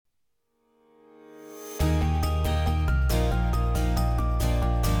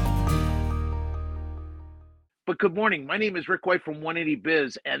But good morning. My name is Rick White from 180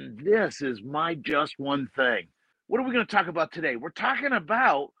 Biz, and this is my Just One Thing. What are we going to talk about today? We're talking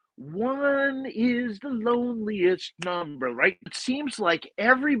about one is the loneliest number, right? It seems like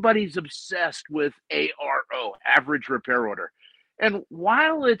everybody's obsessed with ARO, average repair order. And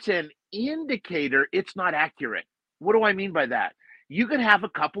while it's an indicator, it's not accurate. What do I mean by that? You could have a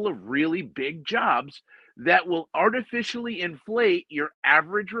couple of really big jobs that will artificially inflate your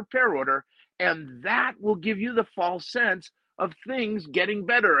average repair order, and that will give you the false sense of things getting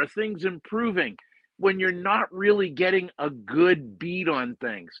better or things improving when you're not really getting a good beat on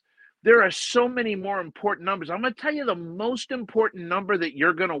things. There are so many more important numbers. I'm going to tell you the most important number that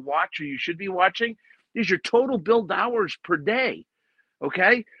you're going to watch or you should be watching is your total billed hours per day.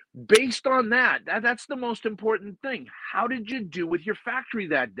 Okay? Based on that's the most important thing. How did you do with your factory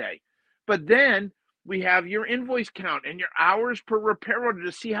that day? But then we have your invoice count and your hours per repair order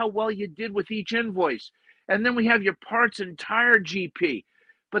to see how well you did with each invoice. And then we have your parts and tire GP.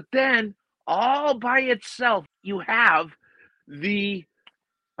 But then all by itself, you have the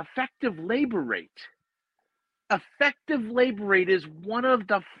effective labor rate. Effective labor rate is one of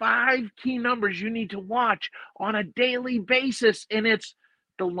the 5 key numbers you need to watch on a daily basis, and it's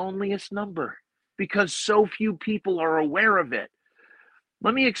the loneliest number because so few people are aware of it.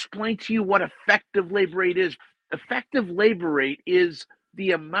 Let me explain to you what effective labor rate is. Effective labor rate is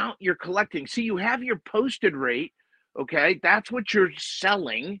the amount you're collecting. See, you have your posted rate, okay? That's what you're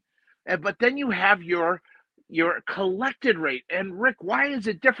selling. But then you have your collected rate. And Rick, why is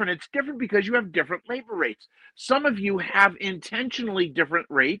it different? It's different because you have different labor rates. Some of you have intentionally different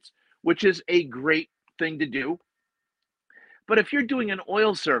rates, which is a great thing to do. But if you're doing an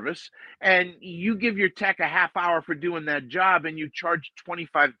oil service and you give your tech a half hour for doing that job and you charge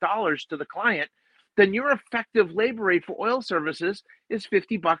 $25 to the client, then your effective labor rate for oil services is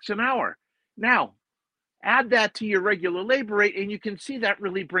 $50 an hour. Now, add that to your regular labor rate and you can see that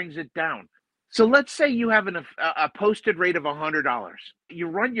really brings it down. So let's say you have a posted rate of $100. You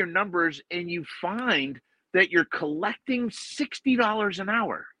run your numbers and you find that you're collecting $60 an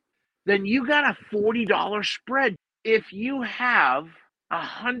hour. Then you got a $40 spread. If you have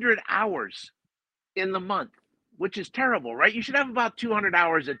 100 hours in the month, which is terrible, right? You should have about 200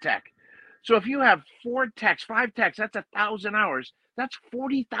 hours of tech. So if you have 4 techs, 5 techs, that's 1,000 hours. That's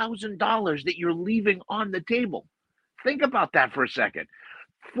 $40,000 that you're leaving on the table. Think about that for a second.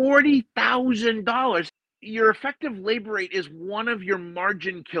 $40,000. Your effective labor rate is one of your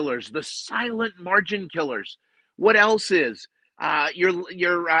margin killers, the silent margin killers. What else is?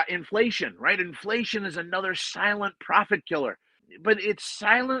 Your inflation, right? Inflation is another silent profit killer, but it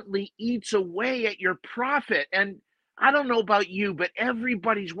silently eats away at your profit. And I don't know about you, but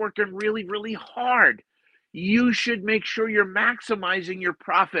everybody's working really, really hard. You should make sure you're maximizing your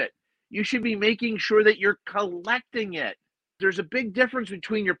profit. You should be making sure that you're collecting it. There's a big difference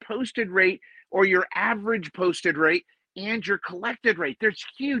between your posted rate or your average posted rate and your collected rate. There's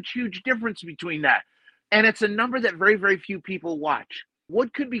huge, huge difference between that. And it's a number that very, very few people watch.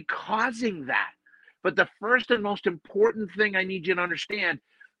 What could be causing that? But the first and most important thing I need you to understand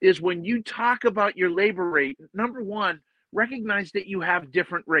is when you talk about your labor rate, number one, recognize that you have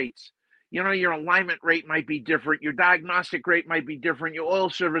different rates. You know, your alignment rate might be different. Your diagnostic rate might be different. Your oil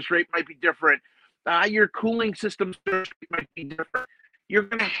service rate might be different. Your cooling system service rate might be different. You're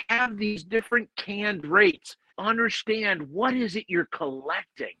going to have these different canned rates. Understand what is it you're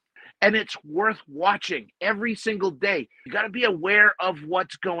collecting. And it's worth watching every single day. You got to be aware of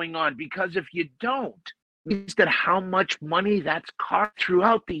what's going on, because if you don't, it means that how much money that's cost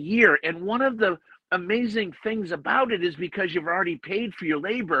throughout the year. And one of the amazing things about it is because you've already paid for your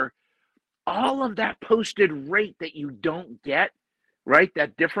labor, all of that posted rate that you don't get, right?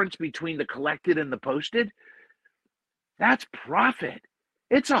 That difference between the collected and the posted, that's profit.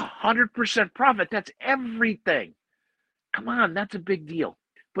 It's 100% profit. That's everything. Come on, that's a big deal.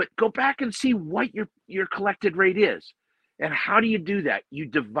 But go back and see what your collected rate is. And how do you do that? You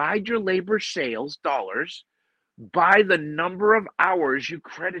divide your labor sales dollars by the number of hours you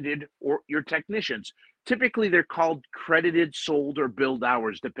credited or your technicians. Typically, they're called credited, sold, or billed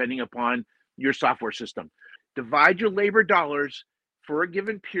hours, depending upon your software system. Divide your labor dollars for a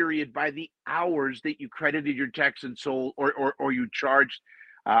given period by the hours that you credited your techs and sold or you charged.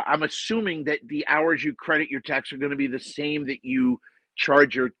 I'm assuming that the hours you credit your techs are going to be the same that you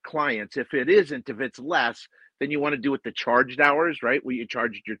charge your clients. If it isn't, if it's less, then you want to do it the charged hours, right? Where you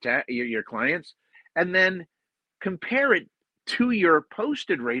charged your clients, and then compare it to your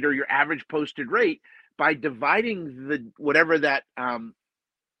posted rate or your average posted rate by dividing the whatever that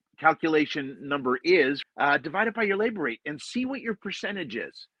calculation number is, divide it by your labor rate and see what your percentage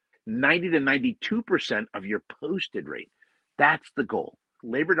is. 90 to 92% of your posted rate. That's the goal.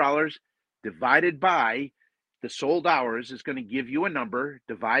 Labor dollars divided by the sold hours is going to give you a number.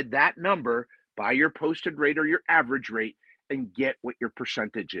 Divide that number by your posted rate or your average rate and get what your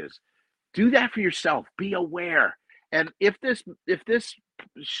percentage is. Do that for yourself. Be aware. And if this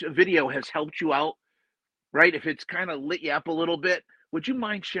video has helped you out, right? If it's kind of lit you up a little bit, would you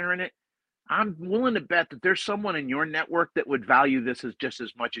mind sharing it? I'm willing to bet that there's someone in your network that would value this as just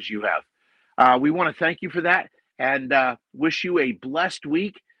as much as you have. We want to thank you for that and wish you a blessed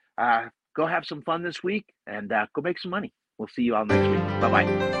week. Go have some fun this week and go make some money. We'll see you all next week.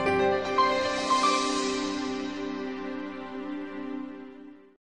 Bye-bye.